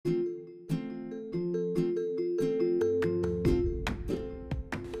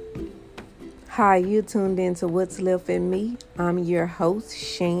Hi, you tuned in to What's Left in Me. I'm your host,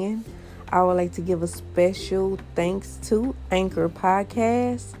 Shan. I would like to give a special thanks to Anchor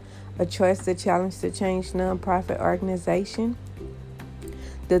Podcast, a trusted challenge to change nonprofit organization,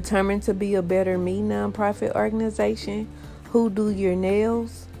 determined to be a better me nonprofit organization, Who Do Your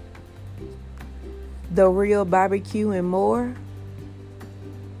Nails, The Real Barbecue, and more.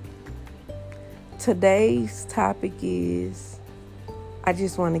 Today's topic is, I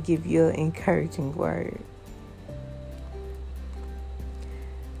just want to give you an encouraging word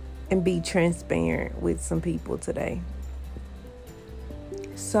and be transparent with some people today.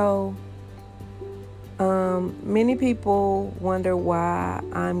 So, many people wonder why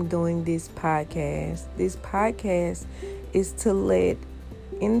I'm doing this podcast. This podcast is to let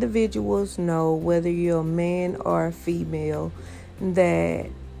individuals know, whether you're a man or a female, that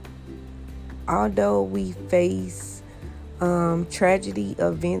although we face tragedy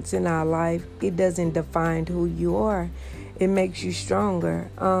events in our life, it doesn't define who you are. It makes you stronger.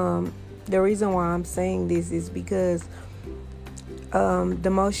 The reason why I'm saying this is because the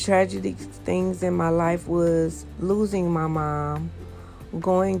most tragic things in my life was losing my mom,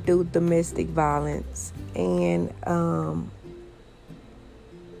 going through domestic violence, and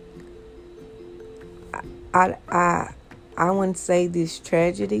I wouldn't say this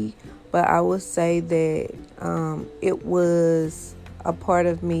tragedy, but I would say that it was a part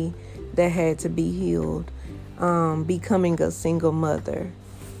of me that had to be healed, becoming a single mother.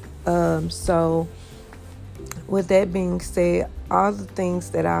 So with that being said, all the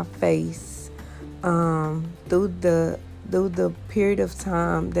things that I face through the period of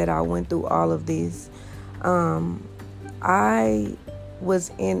time that I went through all of this, I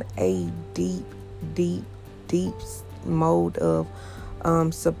was in a deep mode of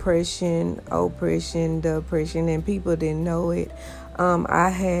suppression, oppression, depression, and people didn't know it. I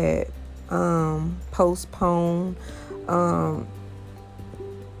had postponed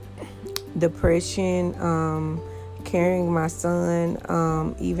depression, carrying my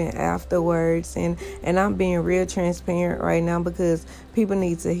son, even afterwards, and I'm being real transparent right now because people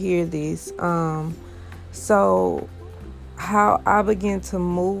need to hear this. So how I began to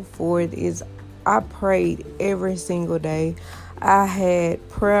move forward is I prayed every single day. I had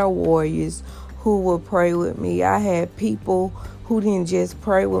prayer warriors who would pray with me. I had people who didn't just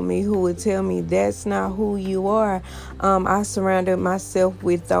pray with me, who would tell me that's not who you are. I surrounded myself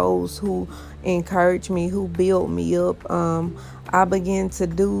with those who encouraged me, who built me up. I began to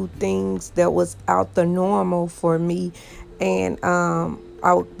do things that was out the normal for me. And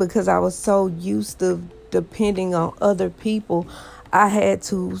because I was so used to depending on other people, I had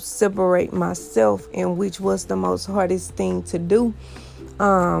to separate myself, and which was the most hardest thing to do,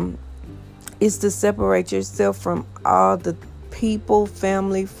 is to separate yourself from all the people,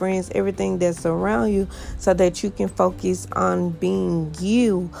 family, friends, everything that's around you, so that you can focus on being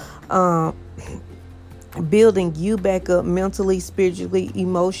you, building you back up mentally, spiritually,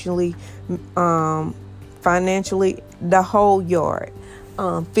 emotionally, financially, the whole yard,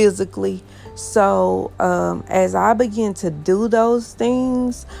 physically. So as I began to do those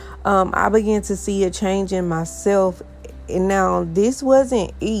things, I began to see a change in myself. And now, this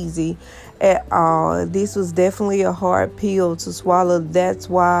wasn't easy at all. This was definitely a hard pill to swallow. That's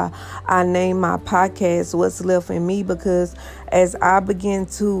why I named my podcast What's Left in Me, because as I began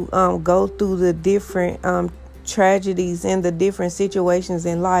to go through the different tragedies and the different situations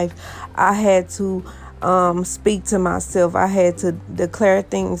in life, I had to speak to myself. I had to declare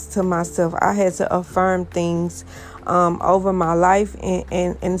things to myself. I had to affirm things over my life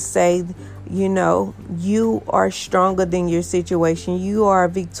and say, you are stronger than your situation. You are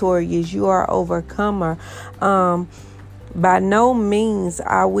victorious. You are overcomer. By no means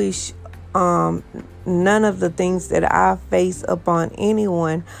I wish none of the things that I face upon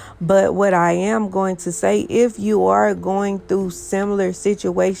anyone. But what I am going to say, if you are going through similar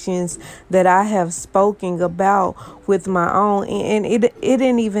situations that I have spoken about with my own, and it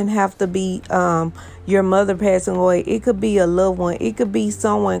didn't even have to be your mother passing away. It could be a loved one. It could be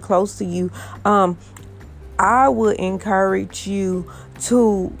someone close to you. I would encourage you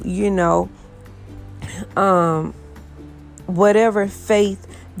to, whatever faith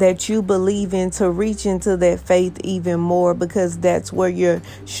that you believe in, to reach into that faith even more, because that's where your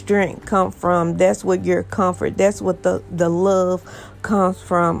strength comes from. That's where your comfort, that's what the love comes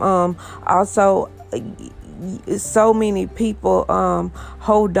from. Also, so many people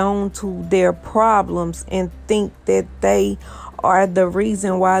hold on to their problems and think that they are the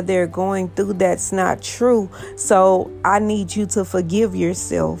reason why they're going through. That's not true. So I need you to forgive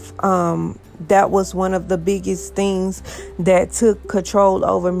yourself. That was one of the biggest things that took control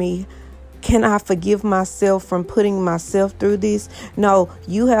over me. Can I forgive myself from putting myself through this? No,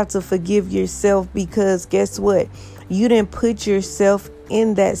 you have to forgive yourself, because guess what? You didn't put yourself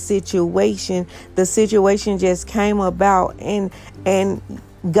in that situation. The situation just came about, and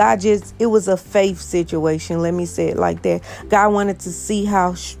it was a faith situation. Let me say it like that. God wanted to see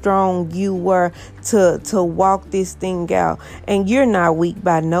how strong you were to walk this thing out. And you're not weak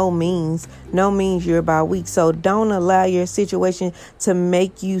by no means. No means you're about weak. So don't allow your situation to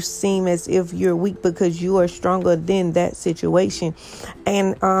make you seem as if you're weak, because you are stronger than that situation.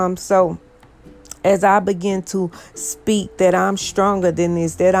 And so as I begin to speak that I'm stronger than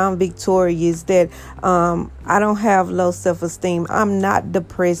this, that I'm victorious, that I don't have low self-esteem, I'm not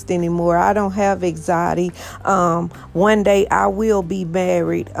depressed anymore, I don't have anxiety, one day I will be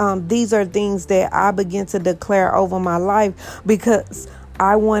married. These are things that I begin to declare over my life, because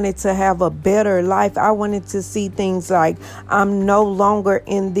I wanted to have a better life. I wanted to see things like I'm no longer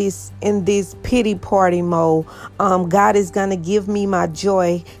in this pity party mode. God is going to give me my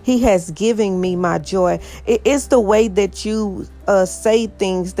joy. He has given me my joy. It's the way that you say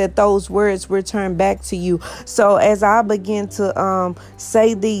things that those words return back to you. So as I begin to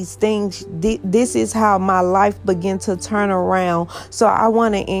say these things, this is how my life began to turn around. So I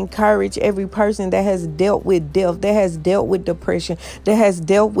want to encourage every person that has dealt with death, that has dealt with depression, that has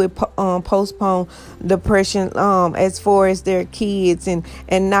dealt with postponed depression, as far as their kids and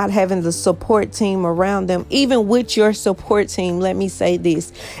not having the support team around them. Even with your support team, let me say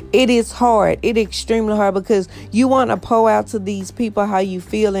this, it is hard. It is extremely hard, because you want to pour out to these people how you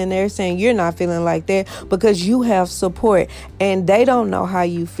feel, and they're saying you're not feeling like that because you have support, and they don't know how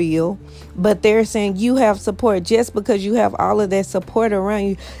you feel, but they're saying you have support. Just because you have all of that support around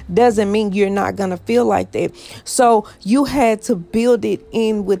you doesn't mean you're not going to feel like that. So you had to build it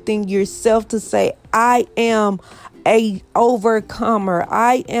in within yourself to say, I am a overcomer.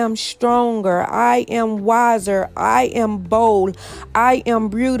 I am stronger. I am wiser. I am bold. I am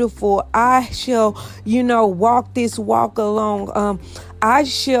beautiful. I shall, walk this walk along. I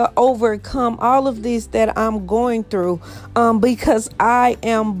shall overcome all of this that I'm going through, because I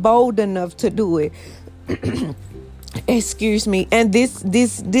am bold enough to do it. Excuse me. And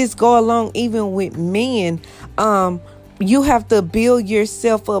this go along even with men. You have to build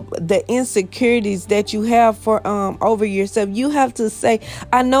yourself up, the insecurities that you have for over yourself. You have to say,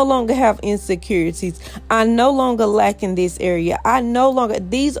 I no longer have insecurities. I no longer lack in this area.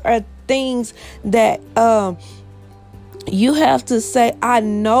 These are things that you have to say, I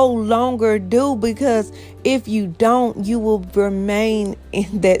no longer do, because if you don't, you will remain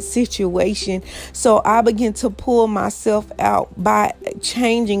in that situation. So I begin to pull myself out by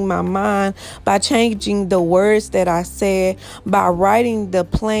changing my mind, by changing the words that I said, by writing the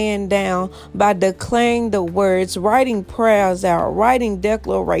plan down, by declaring the words, writing prayers out, writing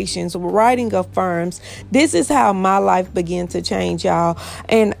declarations, writing affirms. This is how my life began to change, y'all.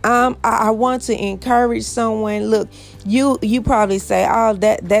 And I want to encourage someone. Look, you probably say, oh,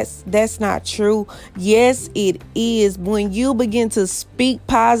 that's not true. Yes, it is. When you begin to speak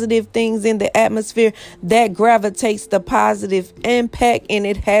positive things in the atmosphere, that gravitates the positive impact, and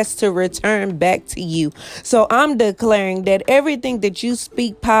it has to return back to you. So I'm declaring that everything that you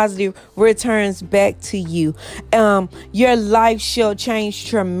speak positive returns back to you. Your life shall change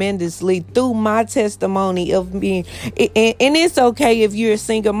tremendously through my testimony of being, and it's okay if you're a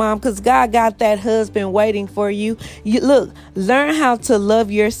single mom, because God got that husband waiting for you. Look, learn how to love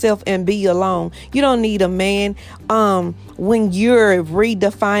yourself and be alone. You don't need a man. When you're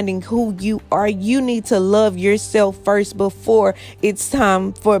redefining who you are, you need to love yourself first before it's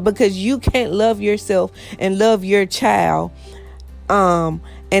time because you can't love yourself and love your child, and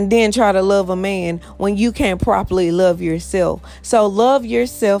then try to love a man when you can't properly love yourself. So love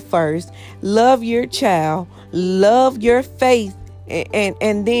yourself first, love your child, love your faith,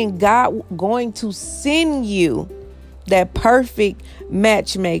 and then God going to send you that perfect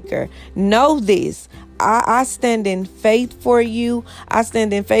matchmaker. Know this. I stand in faith for you. I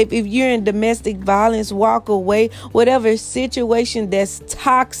stand in faith. If you're in domestic violence, walk away. Whatever situation that's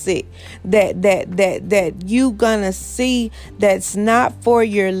toxic, that you gonna see that's not for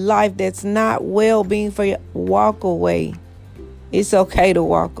your life, that's not well-being for you, walk away. It's okay to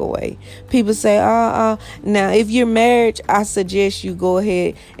walk away. People say, now if you're married, I suggest you go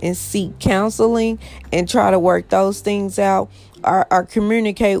ahead and seek counseling and try to work those things out, or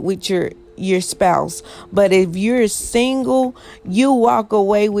communicate with your spouse. But if you're single, you walk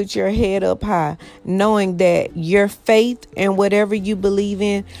away with your head up high, knowing that your faith and whatever you believe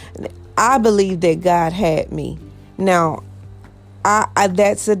in, I believe that God had me. Now,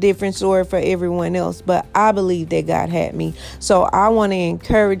 that's a different story for everyone else, but I believe that God had me. So I want to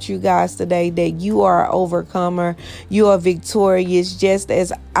encourage you guys today that you are an overcomer. You are victorious, just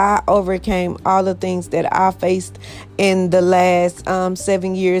as I overcame all the things that I faced in the last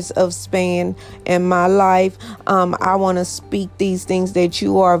 7 years of span in my life. I want to speak these things, that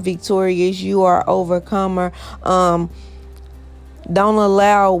you are victorious, you are overcomer. Don't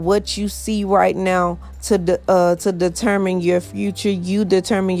allow what you see right now to determine your future. You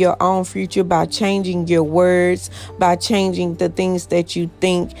determine your own future by changing your words, by changing the things that you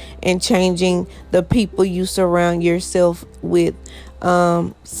think, and changing the people you surround yourself with.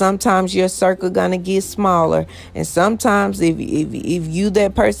 Sometimes your circle gonna get smaller, and sometimes if you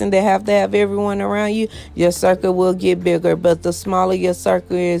that person that have to have everyone around you, your circle will get bigger. But the smaller your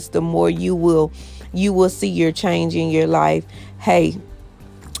circle is, the more you will see your change in your life. Hey,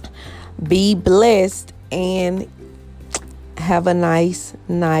 be blessed and have a nice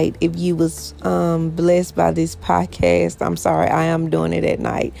night. If you was blessed by this podcast, I'm sorry, I am doing it at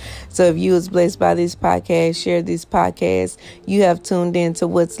night. So if you was blessed by this podcast, share this podcast. You have tuned in to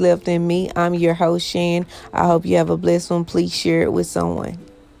What's Left in Me. I'm your host, Shan. I hope you have a blessed one. Please share it with someone.